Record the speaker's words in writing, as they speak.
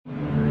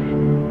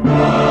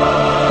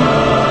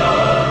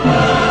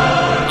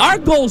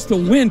goal is to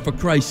win, for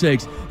Christ's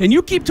sakes. And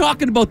you keep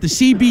talking about the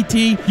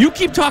CBT. You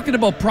keep talking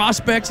about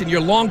prospects and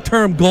your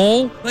long-term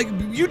goal. Like,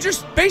 you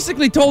just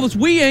basically told us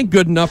we ain't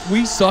good enough.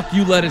 We suck.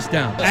 You let us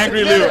down.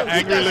 Angry Lou.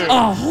 Angry Lou.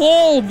 A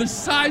hole the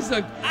size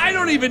of I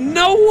don't even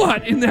know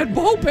what in that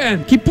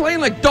bullpen. Keep playing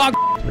like dog.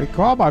 Great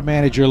call by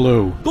manager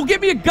Lou. Go get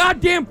me a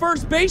goddamn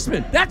first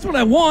baseman. That's what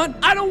I want.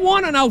 I don't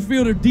want an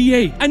outfielder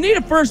DH. I need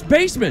a first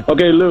baseman.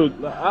 Okay, Lou,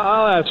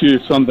 I'll ask you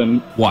something.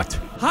 What?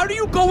 How do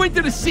you go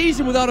into the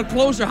season without a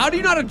closer? How do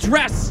you not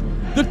address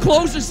the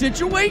closer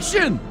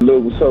situation? Lou,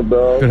 what's up,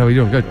 dog? Good, how are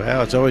you doing? Good.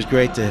 Well, it's always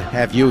great to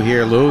have you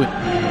here, Lou.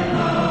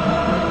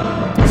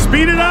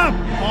 Speed it up.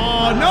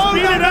 Oh, no,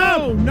 Speed it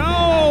up.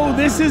 No,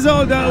 this is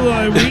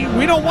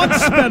we don't want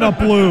sped up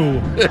Lou.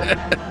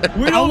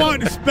 We don't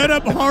want sped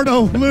up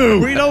Hardo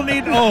Lou. We don't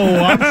need.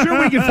 I'm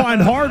sure we can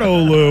find Hardo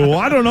Lou.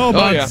 I don't know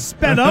about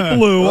sped up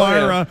Lou.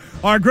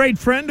 Our great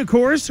friend, of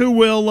course, who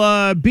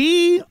will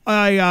be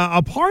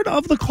a part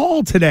of the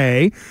call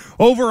today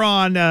over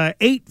on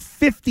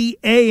 8:50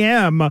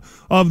 a.m.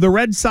 of the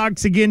Red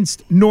Sox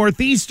against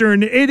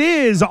Northeastern. It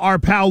is our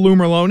pal Lou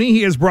Merloni.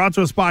 He is brought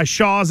to us by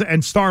Shaw's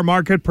and Star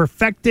Market,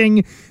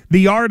 perfecting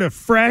the art of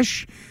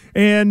fresh.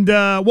 And,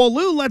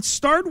 Lou, let's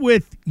start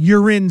with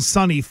you're in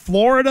sunny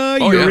Florida.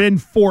 You're in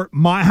Fort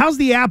Myers. How's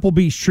the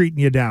Applebee's treating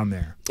you down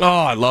there? Oh,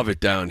 I love it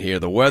down here.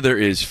 The weather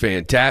is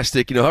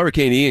fantastic. You know,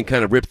 Hurricane Ian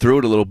kind of ripped through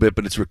it a little bit,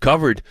 but it's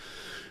recovered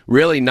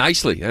really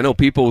nicely. I know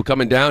people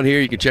coming down here.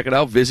 You can check it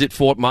out. Visit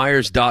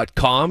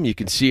FortMyers.com. You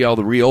can see all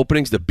the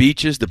reopenings, the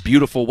beaches, the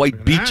beautiful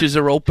white beaches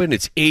are open.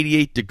 It's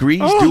 88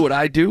 degrees. Do what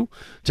I do.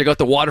 Check out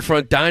the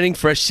waterfront dining,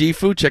 fresh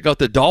seafood. Check out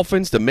the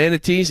dolphins, the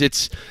manatees.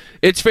 It's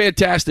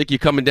fantastic. You're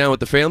coming down with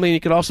the family, and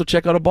you can also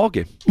check out a ball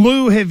game.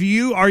 Lou,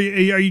 are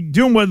you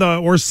doing what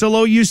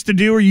Orsillo used to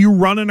do? Are you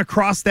running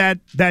across that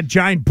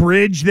giant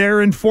bridge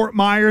there in Fort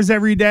Myers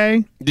every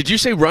day? Did you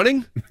say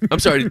running? I'm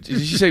sorry. Did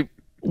you say?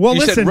 Well,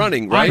 you listen, said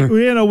running, right?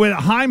 When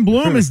Chaim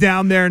Bloom is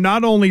down there,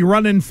 not only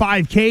running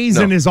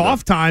 5Ks in his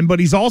off time, but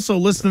he's also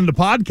listening to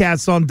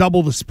podcasts on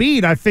double the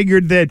speed. I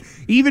figured that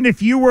even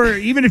if you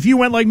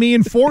went like me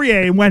and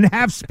Fourier and went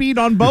half speed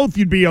on both,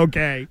 you'd be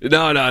okay.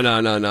 No.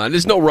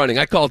 There's no running.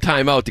 I call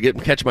timeout to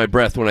catch my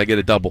breath when I get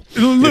a double.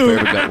 Lou, if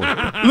I ever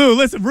got one. Lou,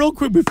 listen, real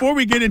quick before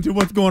we get into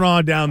what's going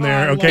on down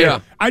there, okay? Yeah.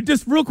 I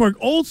just real quick,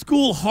 old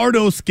school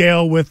Hardo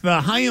scale with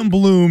Chaim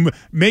Bloom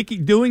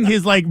doing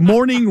his like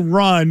morning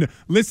run,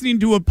 listening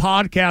to a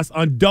podcast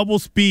on double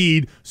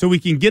speed so we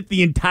can get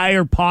the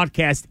entire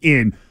podcast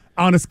in.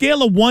 On a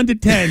scale of 1 to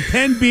 10,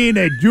 10 being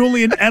a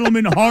Julian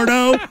Edelman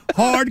Hardo,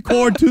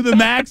 hardcore to the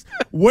max,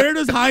 where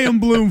does Chaim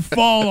Bloom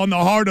fall on the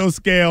Hardo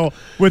scale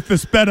with the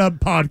sped up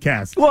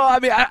podcast? Well, I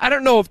mean, I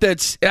don't know if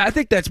I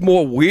think that's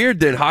more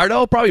weird than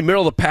Hardo, probably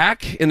middle of the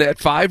pack in that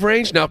 5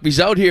 range. Now, if he's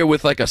out here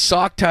with like a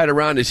sock tied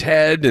around his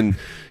head and,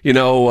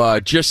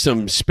 just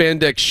some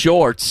spandex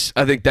shorts,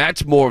 I think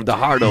that's more of the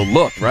Hardo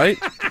look, right?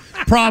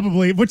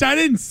 Probably, which I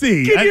didn't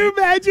see. Can you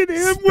imagine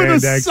him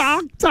with a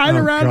sock tied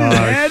around his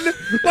head,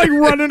 like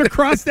running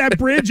across that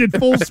bridge at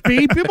full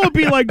speed? People would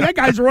be like, that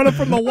guy's running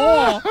from the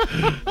law.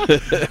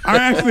 I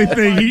actually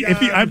think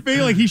I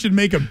feel like he should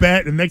make a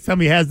bet, and next time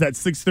he has that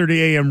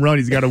 6:30 a.m. run,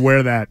 he's got to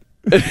wear that.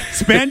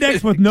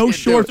 Spandex with no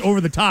shorts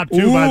over the top,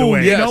 too, by the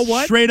way. Yes. You know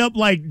what? Straight up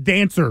like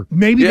dancer.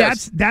 Maybe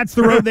that's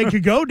the road they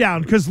could go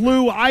down. Because,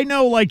 Lou, I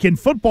know like in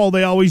football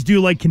they always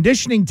do like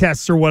conditioning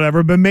tests or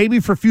whatever, but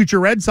maybe for future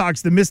Red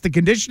Sox to miss the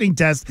conditioning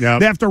test, they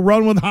have to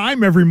run with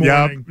Chaim every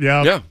morning.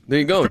 Yep. Yeah, there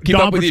you go. Keep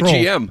Dawn up with Patrol.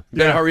 your GM.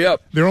 Better hurry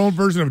up. Their own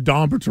version of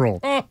Dawn Patrol.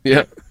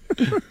 Yeah.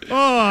 Lou,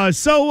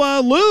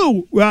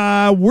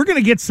 we're going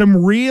to get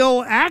some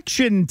real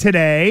action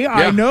today. Yeah.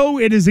 I know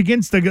it is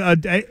against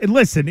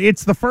listen,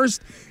 it's the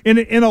first,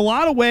 in a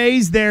lot of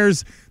ways,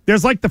 there's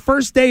like the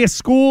first day of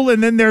school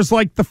and then there's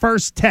like the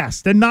first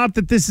test. And not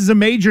that this is a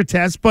major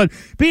test, but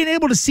being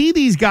able to see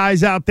these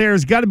guys out there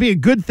has got to be a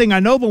good thing.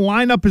 I know the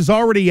lineup is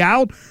already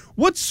out.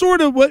 What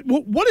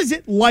is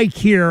it like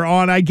here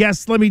on, I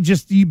guess, let me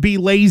just be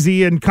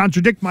lazy and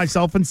contradict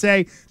myself and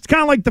say it's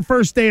kind of like the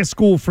first day of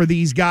school for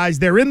these guys.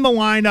 They're in the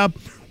lineup.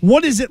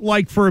 What is it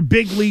like for a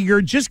big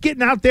leaguer just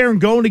getting out there and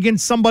going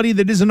against somebody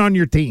that isn't on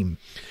your team?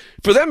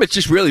 For them, it's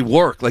just really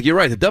work. Like, you're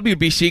right, the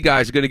WBC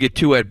guys are going to get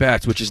 2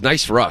 at-bats, which is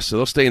nice for us, so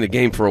they'll stay in the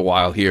game for a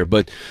while here.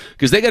 But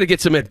because they got to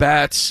get some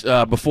at-bats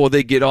before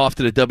they get off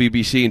to the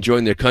WBC and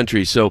join their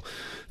country. So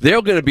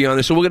they're going to be on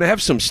this. So we're going to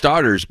have some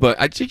starters. But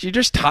I think you're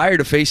just tired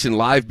of facing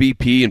live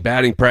BP and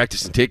batting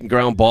practice and taking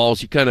ground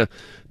balls.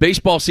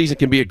 Baseball season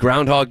can be a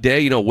Groundhog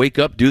Day. Wake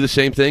up, do the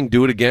same thing,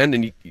 do it again.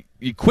 And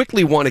you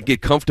quickly want to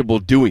get comfortable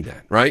doing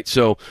that, right?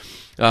 So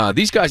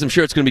these guys, I'm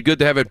sure it's going to be good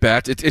to have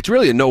at-bats. It's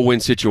really a no-win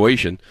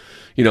situation,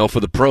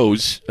 for the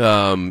pros,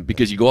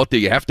 because you go out there,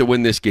 you have to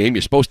win this game.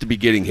 You're supposed to be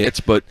getting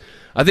hits. But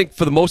I think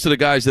for the most of the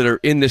guys that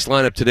are in this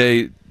lineup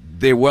today,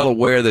 they're well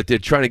aware that they're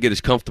trying to get as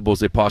comfortable as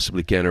they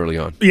possibly can early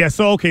on. Yeah,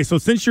 so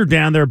since you're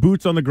down there,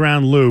 boots on the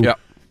ground, Lou,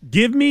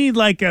 Give me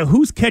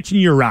who's catching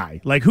your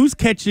eye? Like who's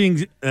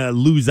catching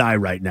Lou's eye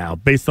right now,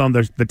 based on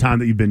the time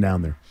that you've been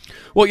down there?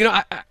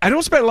 Well, I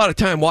don't spend a lot of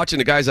time watching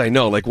the guys I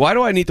know. Like, why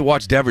do I need to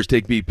watch Devers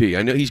take BP?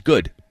 I know he's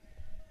good.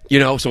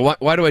 So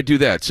why do I do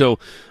that? So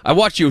I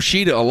watch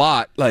Yoshida a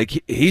lot.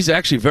 Like, he's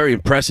actually very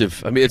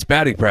impressive. I mean, it's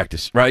batting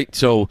practice, right?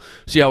 So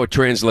see how it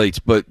translates.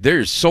 But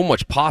there's so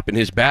much pop in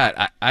his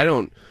bat.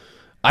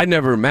 I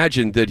never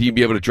imagined that he'd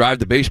be able to drive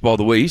the baseball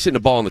the way he's hitting the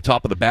ball on the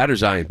top of the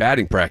batter's eye in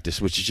batting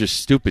practice, which is just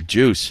stupid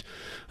juice.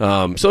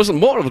 So those are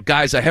more of the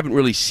guys I haven't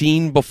really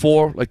seen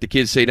before, like the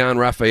kids say down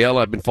Rafael.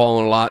 I've been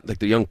following a lot, like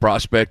the young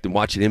prospect, and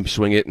watching him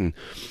swing it, and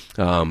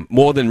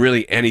more than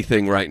really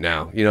anything right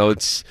now.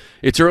 It's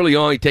early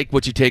on. You take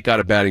what you take out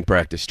of batting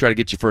practice. Try to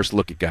get your first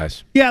look at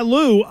guys. Yeah,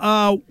 Lou,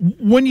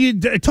 when you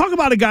talk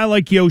about a guy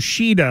like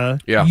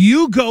Yoshida,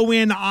 you go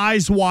in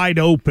eyes wide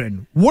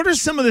open. What are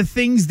some of the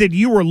things that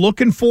you were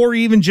looking for,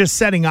 even just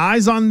setting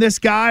eyes on this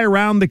guy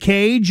around the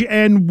cage,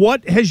 and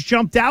what has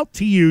jumped out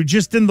to you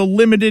just in the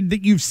limited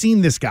that you've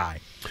seen this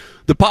guy?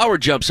 The power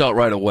jumps out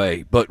right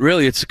away, but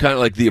really it's kind of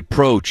like the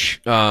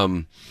approach.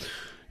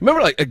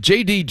 Remember, like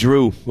J.D.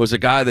 Drew was a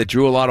guy that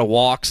drew a lot of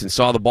walks and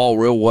saw the ball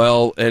real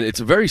well, and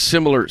it's a very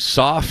similar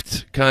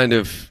soft kind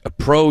of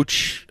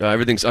approach.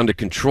 Everything's under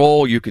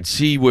control. You can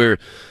see where,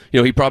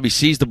 he probably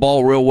sees the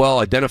ball real well,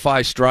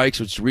 identifies strikes,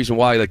 which is the reason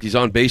why his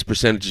on-base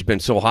percentage has been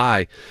so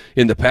high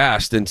in the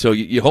past. And so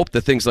you hope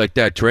that things like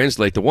that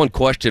translate. The one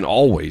question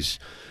always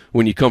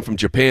when you come from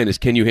Japan is,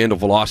 can you handle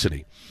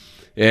velocity?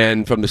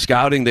 And from the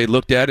scouting, they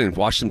looked at it and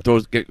watched him go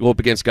up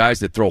against guys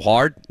that throw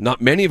hard.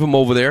 Not many of them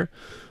over there.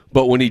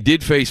 But when he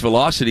did face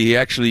velocity, he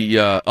actually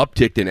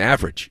upticked in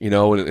average,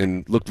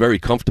 and looked very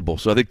comfortable.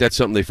 So I think that's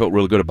something they felt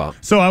really good about.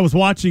 So I was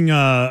watching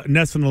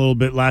NESN a little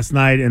bit last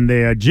night,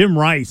 and Jim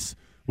Rice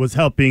was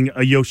helping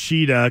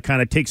Yoshida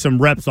kind of take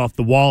some reps off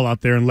the wall out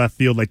there in left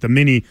field, like the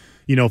mini,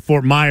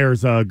 Fort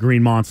Myers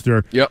Green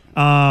Monster. Yep.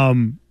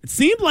 It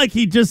seemed like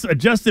he just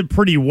adjusted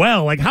pretty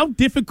well. Like, how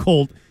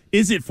difficult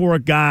is it for a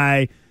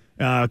guy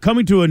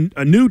coming to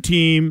a new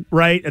team,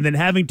 right, and then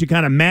having to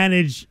kind of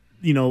manage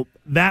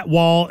that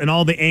wall and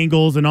all the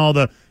angles and all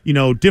the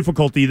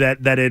difficulty that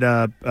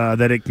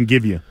it can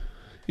give you?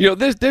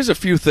 There's a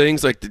few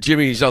things, like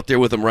Jimmy's out there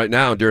with him right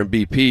now during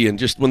BP, and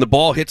just when the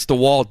ball hits the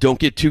wall, don't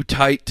get too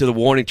tight to the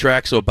warning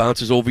track so it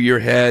bounces over your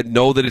head.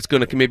 Know that it's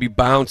going to maybe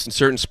bounce in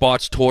certain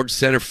spots towards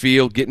center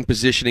field, get in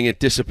positioning,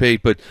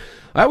 anticipate. But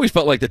I always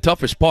felt like the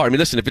toughest part, I mean,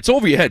 listen, if it's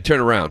over your head, turn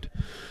around,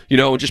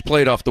 and just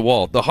play it off the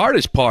wall. The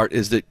hardest part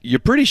is that you're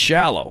pretty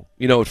shallow,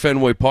 at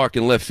Fenway Park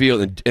in left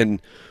field,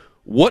 and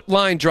what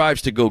line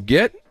drives to go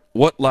get,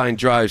 what line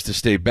drives to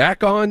stay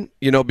back on,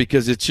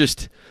 because it's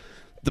just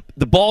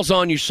the ball's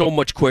on you so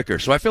much quicker.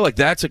 So I feel like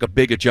that's like a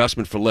big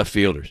adjustment for left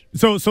fielders.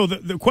 So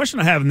the question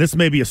I have, and this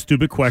may be a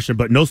stupid question,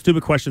 but no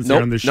stupid questions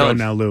here on this show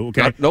now, Lou.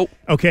 Okay. Nope.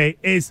 Okay.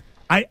 Is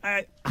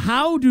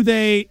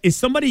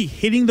somebody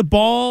hitting the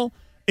ball?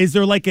 Is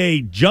there like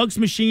a jugs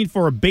machine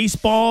for a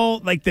baseball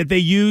like that they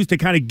use to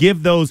kind of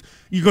give those?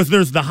 Because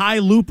there's the high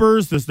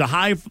loopers, there's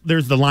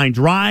the line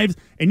drives,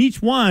 and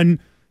each one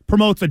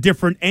promotes a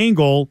different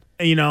angle,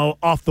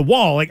 off the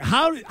wall. Like,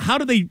 how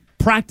do they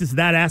practice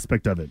that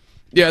aspect of it?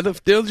 Yeah,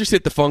 they'll just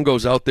hit the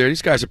fungos out there.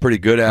 These guys are pretty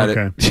good at it.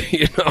 I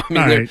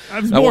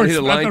want to hit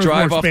a line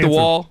drive off the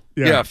wall.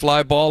 Yeah,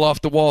 fly ball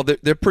off the wall.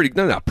 They're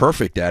not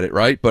perfect at it,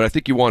 right? But I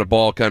think you want a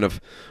ball kind of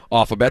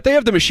off a bat. They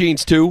have the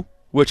machines too,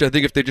 which I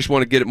think if they just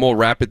want to get it more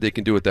rapid, they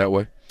can do it that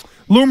way.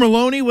 Lou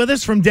Merloni with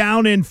us from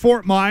down in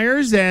Fort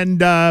Myers. And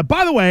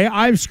by the way,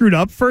 I've screwed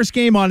up. First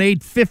game on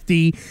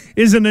 8:50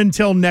 isn't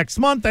until next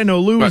month. I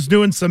know Lou is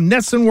doing some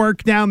NESN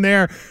work down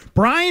there.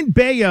 Brian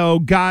Bayo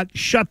got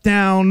shut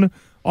down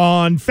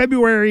on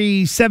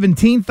February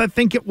 17th, I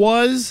think it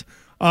was.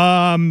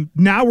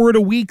 Now we're at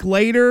a week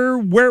later.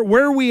 Where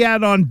are we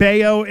at on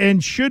Bayo?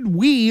 And should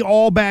we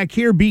all back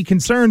here be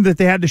concerned that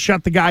they had to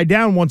shut the guy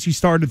down once he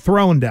started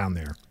throwing down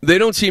there? They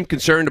don't seem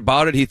concerned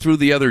about it. He threw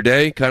the other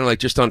day, kind of like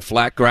just on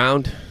flat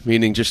ground,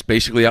 meaning just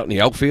basically out in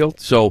the outfield.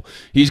 So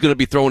he's going to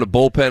be throwing a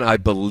bullpen, I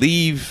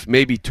believe,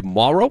 maybe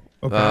tomorrow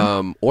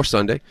or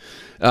Sunday.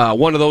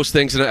 One of those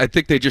things, and I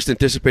think they just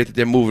anticipate that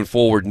they're moving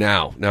forward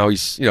now. Now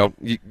he's,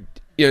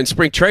 in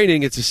spring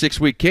training, it's a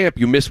 6-week camp.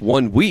 You miss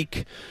 1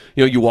 week.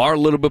 You are a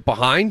little bit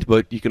behind,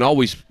 but you can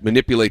always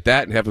manipulate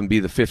that and have him be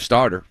the fifth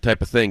starter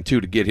type of thing,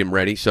 too, to get him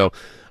ready. So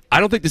I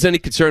don't think there's any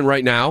concern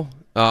right now.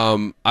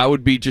 I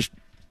would be just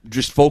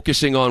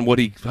focusing on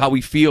how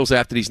he feels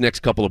after these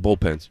next couple of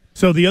bullpens.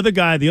 So the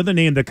other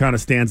name that kind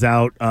of stands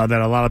out that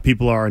a lot of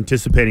people are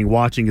anticipating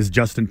watching is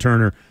Justin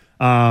Turner.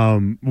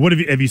 Have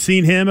you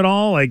seen him at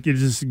all? Like,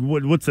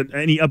 what's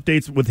any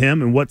updates with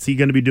him and what's he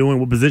going to be doing?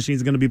 What position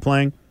he's going to be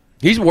playing?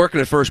 He's working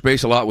at first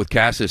base a lot with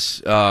Cassis.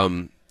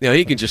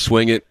 He can just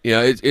swing it.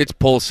 It's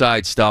pull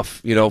side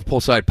stuff.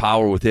 Pull side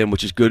power with him,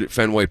 which is good at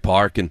Fenway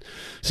Park, and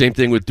same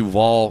thing with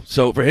Duvall.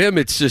 So for him,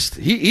 it's just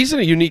he's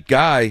a unique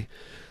guy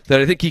that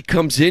I think he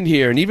comes in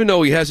here, and even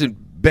though he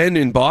hasn't been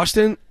in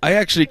Boston, I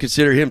actually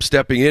consider him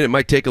stepping in. It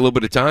might take a little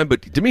bit of time,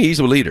 but to me, he's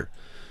a leader.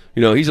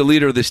 You know, he's a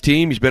leader of this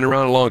team. He's been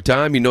around a long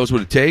time. He knows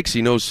what it takes.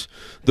 He knows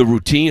the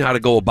routine, how to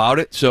go about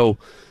it. So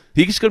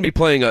he's going to be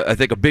playing, I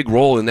think, a big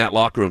role in that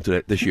locker room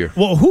this year.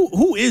 Well,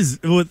 who is,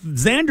 with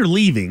Xander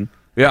leaving,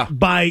 yeah,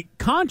 by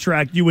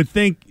contract, you would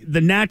think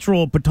the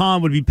natural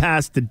baton would be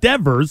passed to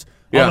Devers,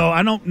 yeah. Although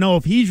I don't know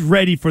if he's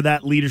ready for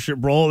that leadership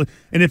role.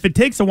 And if it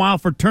takes a while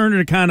for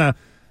Turner to kind of,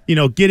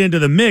 get into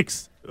the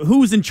mix,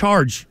 who's in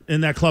charge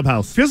in that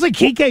clubhouse? Feels like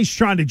Kike's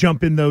trying to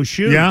jump in those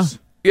shoes. Yeah.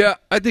 Yeah,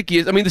 I think he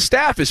is. I mean, the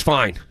staff is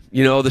fine.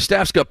 The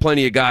staff's got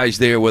plenty of guys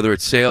there, whether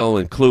it's Sale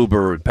and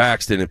Kluber and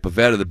Paxton and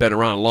Pavetta that have been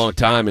around a long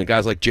time, and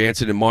guys like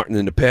Jansen and Martin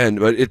in the pen.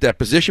 But at that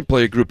position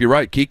player group, you're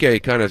right.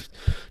 Kike kind of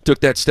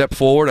took that step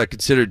forward. I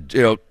considered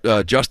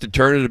Justin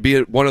Turner to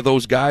be one of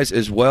those guys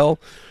as well.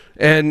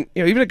 And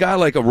even a guy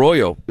like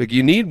Arroyo, like,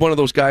 you need one of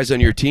those guys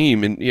on your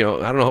team. And I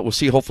don't know. We'll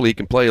see. Hopefully, he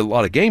can play a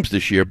lot of games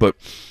this year. But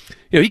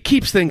he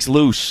keeps things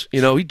loose.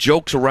 He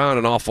jokes around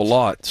an awful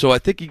lot. So I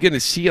think you're going to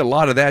see a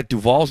lot of that.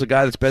 Duvall's a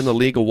guy that's been in the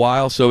league a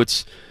while. So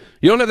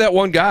you don't have that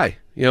one guy.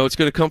 It's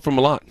going to come from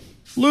a lot.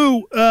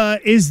 Lou,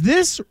 is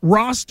this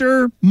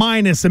roster,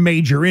 minus a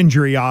major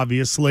injury,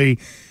 obviously,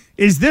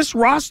 is this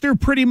roster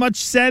pretty much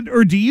set,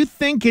 or do you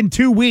think in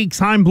 2 weeks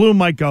Chaim Bloom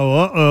might go,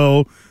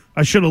 uh-oh,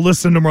 I should have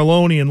listened to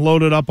Merlone and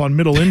loaded up on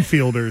middle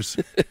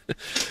infielders?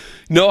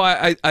 No,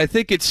 I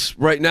think it's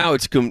right now.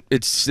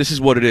 This is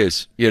what it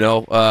is.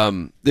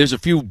 There's a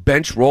few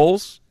bench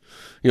roles.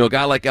 A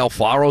guy like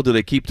Alfaro, do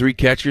they keep 3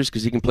 catchers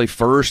because he can play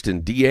first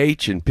and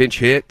DH and pinch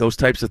hit, those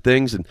types of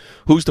things? And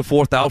who's the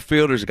 4th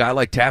outfielder? Does a guy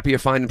like Tapia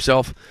find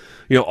himself,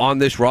 on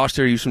this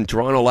roster? He was from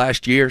Toronto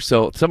last year,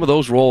 so some of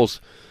those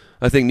roles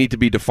I think need to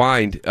be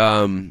defined.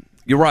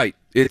 You're right.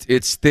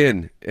 It's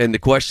thin, and the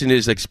question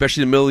is, like,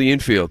 especially the middle of the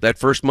infield, that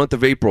first month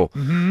of April.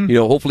 Mm-hmm.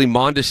 Hopefully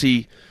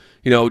Mondesi,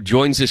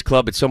 joins this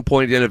club at some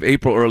point at the end of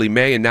April, early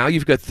May, and now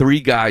you've got 3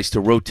 guys to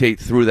rotate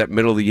through that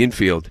middle of the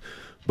infield.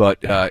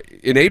 But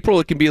in April,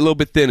 it can be a little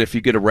bit thin if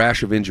you get a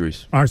rash of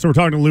injuries. All right, so we're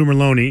talking to Lou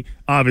Merlone,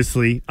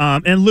 obviously.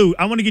 And Lou,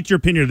 I want to get your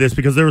opinion of this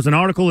because there was an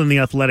article in The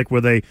Athletic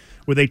where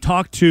they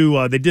talked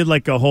to, they did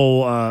like a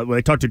whole, where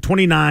they talked to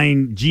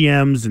 29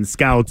 GMs and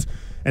scouts,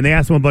 and they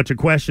asked them a bunch of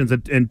questions,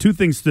 and 2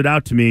 things stood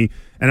out to me,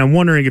 and I'm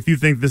wondering if you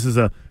think this is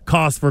a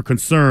cause for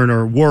concern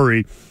or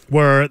worry,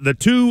 where the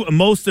 2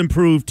 most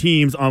improved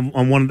teams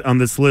on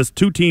this list,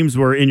 2 teams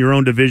were in your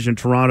own division,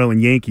 Toronto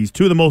and Yankees,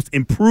 2 of the most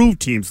improved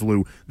teams,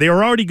 Lou. They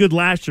were already good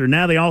last year.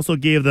 Now they also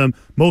gave them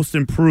most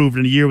improved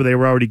in a year where they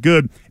were already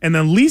good. And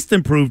the least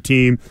improved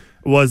team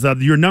was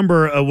your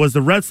number was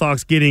the Red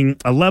Sox, getting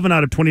 11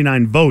 out of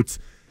 29 votes.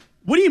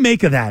 What do you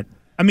make of that?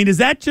 I mean, is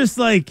that just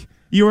like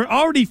you were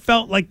already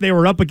felt like they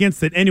were up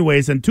against it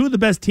anyways, and 2 of the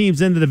best teams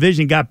in the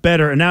division got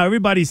better, and now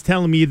everybody's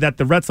telling me that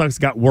the Red Sox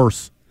got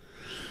worse?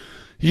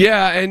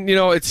 Yeah, and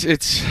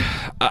it's.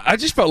 I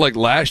just felt like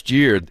last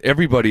year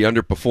everybody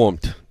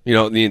underperformed.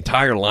 The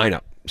entire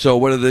lineup. So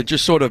whether they're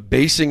just sort of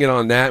basing it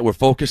on that, we're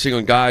focusing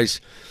on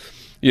guys,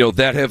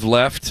 that have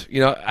left.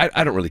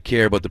 I don't really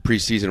care about the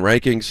preseason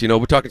rankings.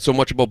 We're talking so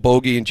much about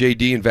Bogey and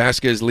JD and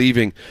Vasquez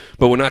leaving,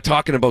 but we're not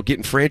talking about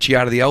getting Franchy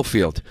out of the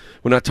outfield.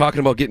 We're not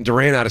talking about getting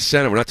Duran out of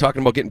center. We're not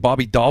talking about getting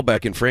Bobby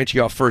Dahlbeck and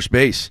Franchy off first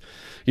base.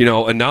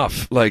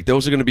 Enough. Like,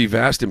 those are going to be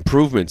vast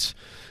improvements,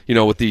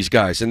 with these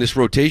guys. And this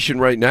rotation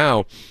right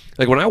now,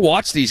 like, when I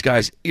watch these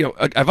guys,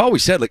 I've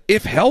always said, like,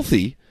 if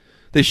healthy,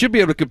 they should be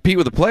able to compete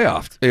with a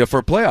playoff, for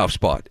a playoff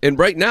spot. And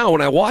right now,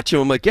 when I watch them,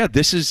 I'm like, yeah,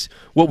 this is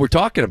what we're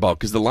talking about,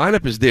 because the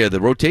lineup is there,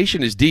 the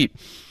rotation is deep.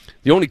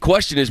 The only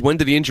question is, when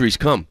do the injuries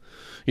come?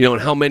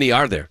 And how many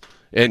are there?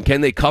 And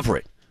can they cover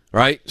it?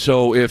 Right?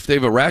 So if they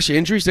have a rash of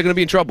injuries, they're going to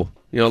be in trouble,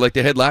 like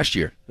they had last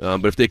year.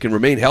 But if they can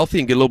remain healthy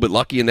and get a little bit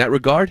lucky in that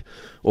regard,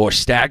 or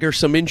stagger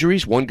some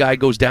injuries, one guy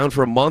goes down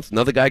for a month,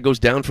 another guy goes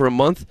down for a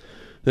month,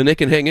 then they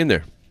can hang in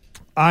there.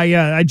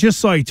 I just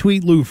saw a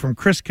tweet, Lou, from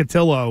Chris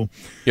Cotillo,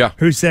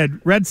 who said,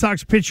 Red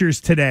Sox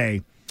pitchers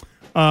today,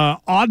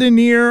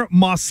 Audinier,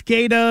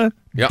 Mosqueda,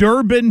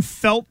 Durbin,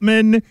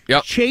 Feltman,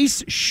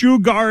 Chase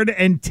Shugard,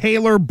 and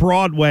Taylor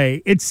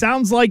Broadway. It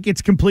sounds like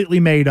it's completely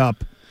made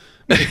up.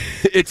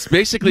 It's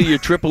basically your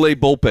AAA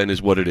bullpen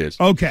is what it is.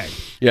 Okay.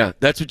 Yeah,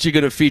 that's what you're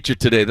going to feature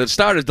today. The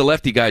starters, the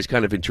lefty guy, is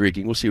kind of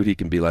intriguing. We'll see what he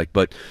can be like.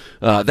 But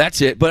that's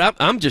it. But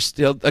I'm just,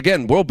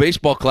 again, World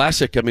Baseball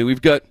Classic. I mean,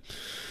 we've got,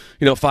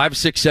 5,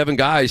 6, 7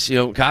 guys.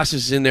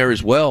 Casas is in there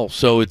as well.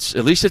 So it's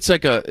at least it's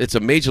a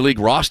major league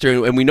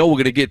roster, and we know we're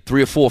going to get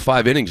 3 or 4 or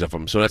 5 innings of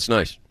them. So that's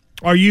nice.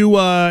 Are you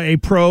a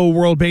pro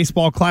World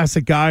Baseball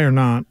Classic guy or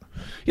not?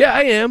 Yeah,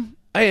 I am.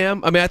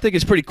 I mean, I think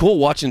it's pretty cool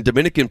watching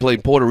Dominican play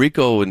Puerto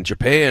Rico and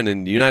Japan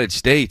and the United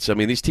States. I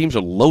mean, these teams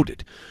are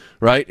loaded,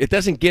 right? It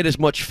doesn't get as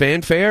much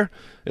fanfare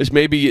as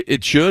maybe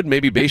it should.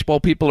 Maybe baseball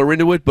people are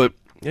into it, but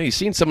you've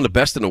seen some of the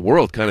best in the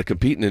world kind of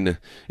competing in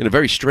a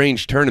very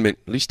strange tournament,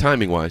 at least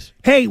timing-wise.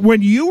 Hey,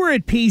 when you were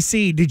at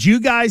PC, did you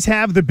guys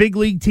have the big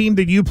league team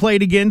that you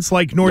played against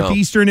like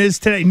Northeastern is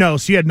today? No,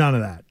 so you had none of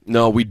that.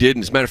 No, we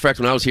didn't. As a matter of fact,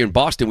 when I was here in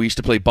Boston, we used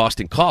to play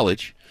Boston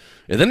College,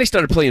 and then they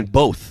started playing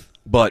both.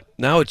 But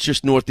now it's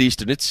just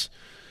Northeastern. It's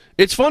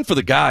fun for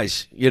the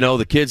guys,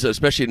 the kids,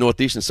 especially at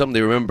Northeastern, something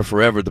they remember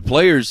forever. The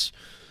players,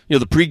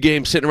 the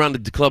pregame, sitting around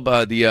the club,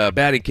 the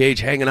batting cage,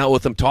 hanging out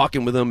with them,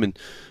 talking with them.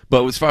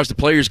 But as far as the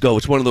players go,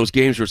 it's one of those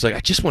games where it's like, I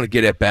just want to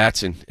get at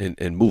bats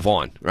and move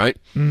on, right?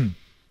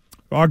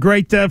 Our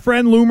great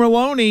friend Lou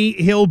Merloni,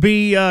 he'll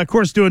be, of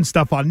course, doing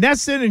stuff on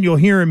NESN, and you'll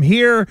hear him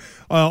here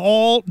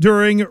all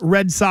during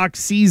Red Sox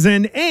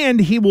season, and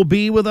he will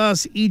be with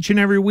us each and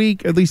every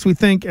week, at least we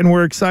think, and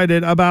we're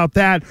excited about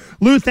that.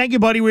 Lou, thank you,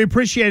 buddy. We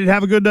appreciate it.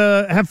 Have a good,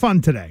 have fun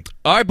today.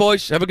 All right,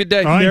 boys. Have a good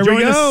day. All right, There we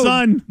enjoy the go.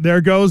 sun. There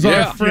goes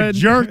Yeah. our friend.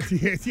 You jerk.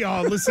 Yeah,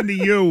 listen to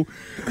you.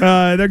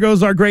 There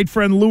goes our great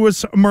friend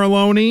Louis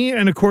Merloni.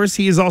 And, of course,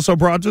 he is also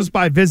brought to us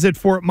by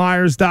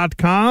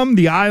visitfortmyers.com.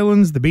 The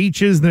islands, the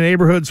beaches, the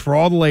neighborhoods, for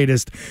all the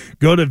latest.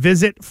 Go to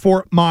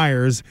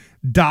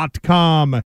visitfortmyers.com.